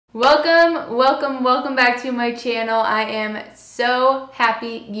Welcome back to my channel. I am so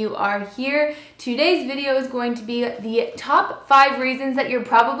happy you are here. Today's video is going to be the top 5 reasons that you're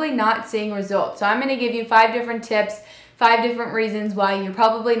probably not seeing results. So I'm going to give you 5 different tips, 5 different reasons why you're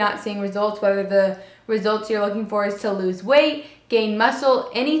probably not seeing results, whether the results you're looking for is to lose weight, gain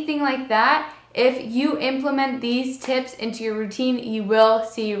muscle, anything like that. If you implement these tips into your routine, you will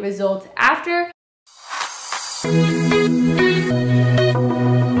see results after.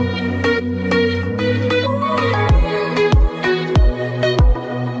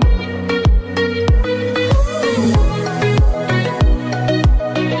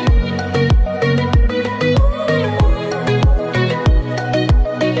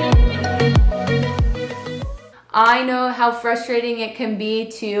 I know how frustrating it can be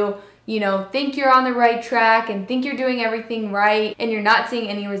to, think you're on the right track and think you're doing everything right and you're not seeing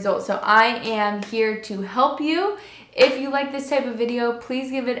any results. So I am here to help you. If you like this type of video, please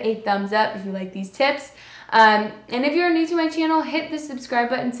give it a thumbs up if you like these tips. And if you're new to my channel, hit the subscribe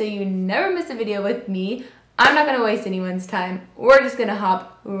button so you never miss a video with me. I'm not gonna waste anyone's time. We're just gonna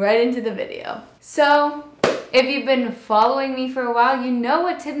hop right into the video. So if you've been following me for a while, you know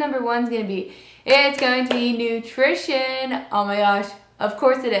what tip number 1 is gonna be. It's going to be nutrition. Oh my gosh, of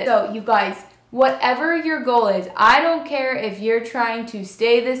course it is. So you guys, whatever your goal is, I don't care if you're trying to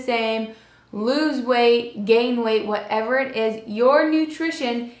stay the same, lose weight, gain weight, whatever it is, your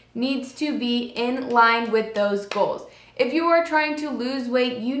nutrition needs to be in line with those goals. If you are trying to lose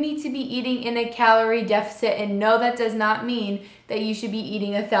weight, you need to be eating in a calorie deficit, and no, that does not mean that you should be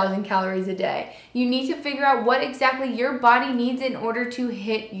eating 1,000 calories a day. You need to figure out what exactly your body needs in order to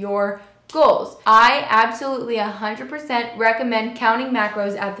hit your goals. I absolutely 100% recommend counting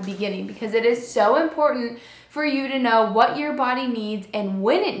macros at the beginning because it is so important for you to know what your body needs and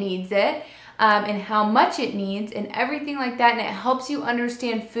when it needs it, and how much it needs and everything like that, and it helps you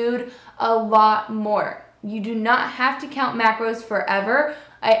understand food a lot more. You do not have to count macros forever.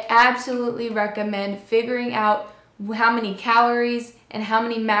 I absolutely recommend figuring out how many calories and how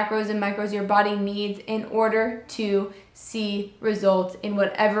many macros and micros your body needs in order to see results in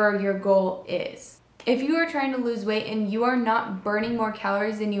whatever your goal is. If you are trying to lose weight and you are not burning more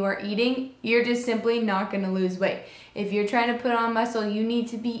calories than you are eating, you're just simply not going to lose weight. If you're trying to put on muscle, you need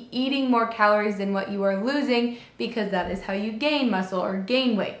to be eating more calories than what you are losing because that is how you gain muscle or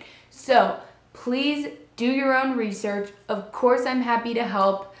gain weight. So please do your own research. Of course, I'm happy to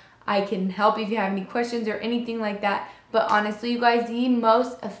help. I can help if you have any questions or anything like that. But honestly, you guys, the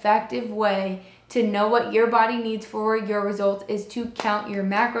most effective way to know what your body needs for your results is to count your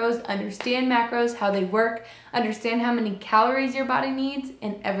macros, understand macros, how they work, understand how many calories your body needs,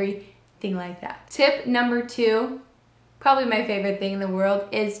 and everything like that. Tip number 2, probably my favorite thing in the world,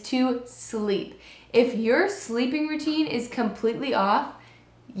 is to sleep. If your sleeping routine is completely off,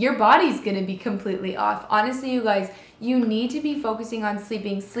 your body's gonna be completely off. Honestly, you guys, you need to be focusing on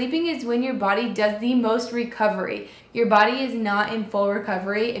sleeping. Sleeping is when your body does the most recovery. Your body is not in full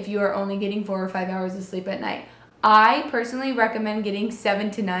recovery if you are only getting 4 or 5 hours of sleep at night. I personally recommend getting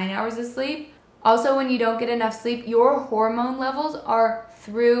 7 to 9 hours of sleep. Also, when you don't get enough sleep, your hormone levels are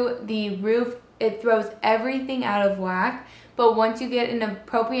through the roof. It throws everything out of whack. But once you get an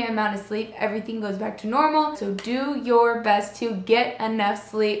appropriate amount of sleep, everything goes back to normal. So do your best to get enough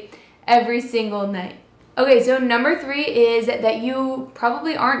sleep every single night. Okay, so number 3 is that you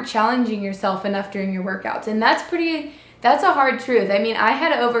probably aren't challenging yourself enough during your workouts. And that's a hard truth. I mean, I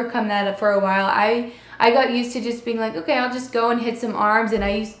had to overcome that for a while. I got used to just being like, okay, I'll just go and hit some arms, and I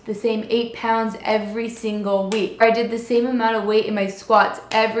used the same 8 pounds every single week. I did the same amount of weight in my squats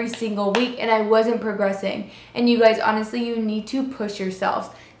every single week, and I wasn't progressing. And you guys, honestly, you need to push yourselves.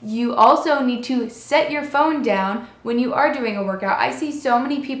 You also need to set your phone down when you are doing a workout. I see so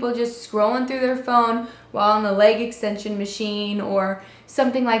many people just scrolling through their phone while on the leg extension machine or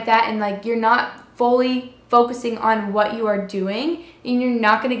something like that, and like you're not fully focusing on what you are doing, and you're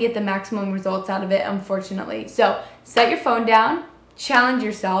not going to get the maximum results out of it, unfortunately. So set your phone down, challenge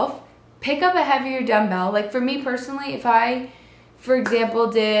yourself, pick up a heavier dumbbell. Like for me personally, if I, for example,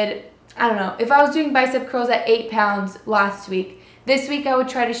 if I was doing bicep curls at 8 pounds last week, this week I would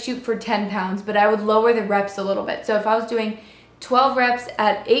try to shoot for 10 pounds, but I would lower the reps a little bit. So if I was doing 12 reps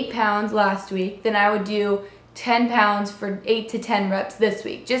at 8 pounds last week, then I would do 10 pounds for 8 to 10 reps this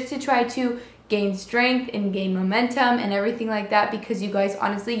week, just to try to gain strength and gain momentum and everything like that, because you guys,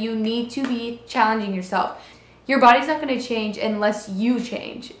 honestly, you need to be challenging yourself. Your body's not going to change unless you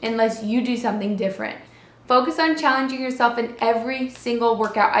change, unless you do something different. Focus on challenging yourself in every single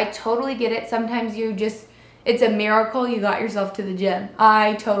workout. I totally get it. Sometimes you just It's a miracle you got yourself to the gym.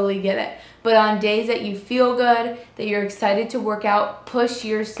 I totally get it. But on days that you feel good, that you're excited to work out, push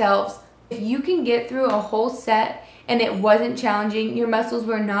yourselves. If you can get through a whole set and it wasn't challenging, your muscles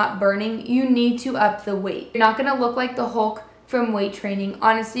were not burning, you need to up the weight. You're not gonna look like the Hulk from weight training.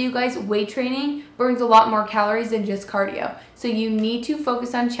 Honestly, you guys, weight training burns a lot more calories than just cardio. So you need to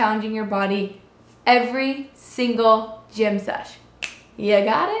focus on challenging your body every single gym sesh. You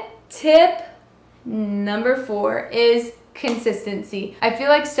got it? Tip number 4 is consistency. I feel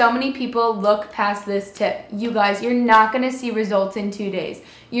like so many people look past this tip. You guys, you're not gonna see results in 2 days.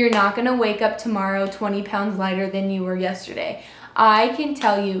 You're not gonna wake up tomorrow 20 pounds lighter than you were yesterday. I can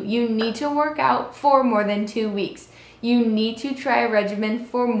tell you, you need to work out for more than 2 weeks. You need to try a regimen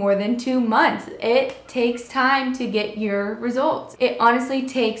for more than 2 months. It takes time to get your results. It honestly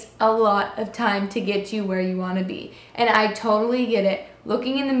takes a lot of time to get you where you wanna be. And I totally get it.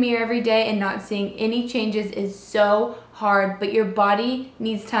 Looking in the mirror every day and not seeing any changes is so hard, but your body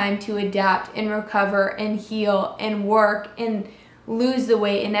needs time to adapt and recover and heal and work and lose the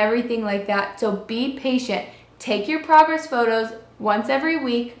weight and everything like that. So be patient. Take your progress photos once every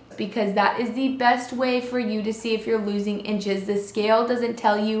week because that is the best way for you to see if you're losing inches. The scale doesn't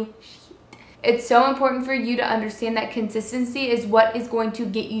tell you shit. It's so important for you to understand that consistency is what is going to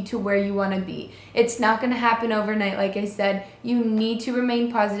get you to where you want to be. It's not going to happen overnight, like I said. You need to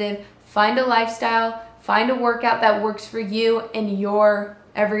remain positive, find a lifestyle, find a workout that works for you and your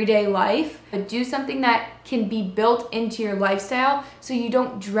everyday life, but do something that can be built into your lifestyle so you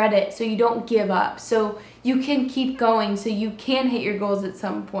don't dread it, so you don't give up, so you can keep going, so you can hit your goals at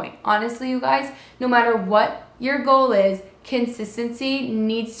some point. Honestly, you guys, no matter what your goal is, consistency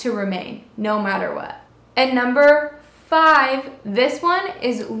needs to remain, no matter what. And number 5, this one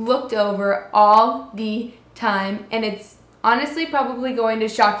is looked over all the time, and it's honestly probably going to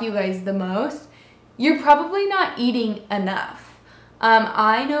shock you guys the most. You're probably not eating enough.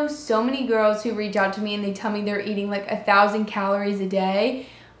 I know so many girls who reach out to me and they tell me they're eating like 1,000 calories a day.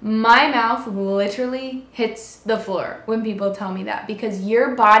 My mouth literally hits the floor when people tell me that because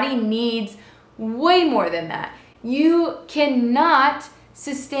your body needs way more than that. You cannot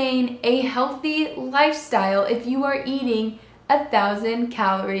sustain a healthy lifestyle if you are eating 1,000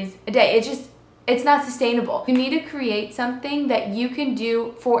 calories a day. It's not sustainable. You need to create something that you can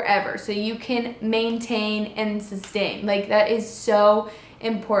do forever so you can maintain and sustain. Like that is so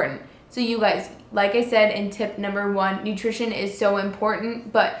important. So you guys, like I said in tip number 1, nutrition is so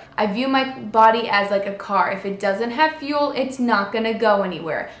important, but I view my body as like a car. If it doesn't have fuel, it's not gonna go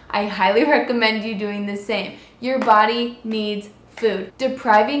anywhere. I highly recommend you doing the same. Your body needs food.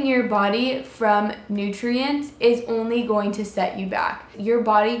 Depriving your body from nutrients is only going to set you back. Your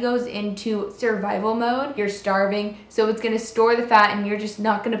body goes into survival mode. You're starving, so it's going to store the fat and you're just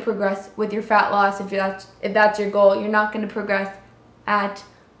not going to progress with your fat loss. If that's your goal, you're not going to progress at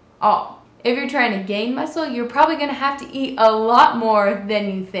all. If you're trying to gain muscle, you're probably going to have to eat a lot more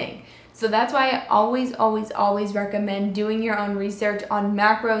than you think. So that's why I always recommend doing your own research on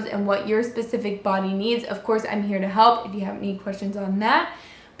macros and what your specific body needs. Of course, I'm here to help if you have any questions on that.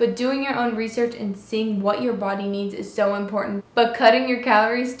 But doing your own research and seeing what your body needs is so important. But cutting your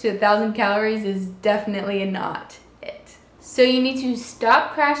calories to 1,000 calories is definitely not it. So you need to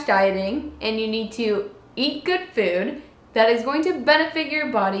stop crash dieting and you need to eat good food that is going to benefit your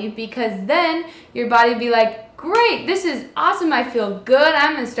body because then your body will be like, great, this is awesome, I feel good,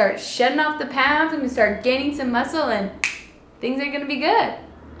 I'm gonna start shedding off the pounds, I'm gonna start gaining some muscle and things are gonna be good,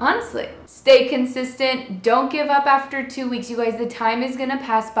 honestly. Stay consistent, don't give up after 2 weeks. You guys, the time is gonna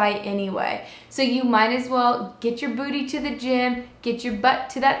pass by anyway. So you might as well get your booty to the gym, get your butt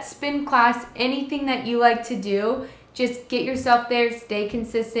to that spin class, anything that you like to do. Just get yourself there, stay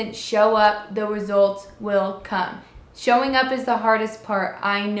consistent, show up, the results will come. Showing up is the hardest part,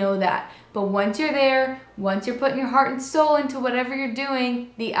 I know that. But once you're there, once you're putting your heart and soul into whatever you're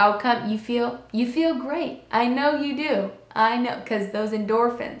doing, the outcome, you feel great. I know you do. I know, because those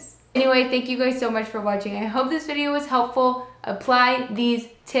endorphins. Anyway, thank you guys so much for watching. I hope this video was helpful. Apply these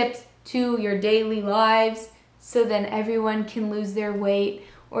tips to your daily lives so then everyone can lose their weight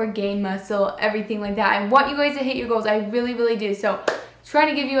or gain muscle, everything like that. I want you guys to hit your goals. I really do. So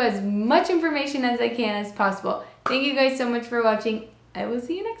trying to give you as much information as I can as possible. Thank you guys so much for watching. I will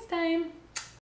see you next time.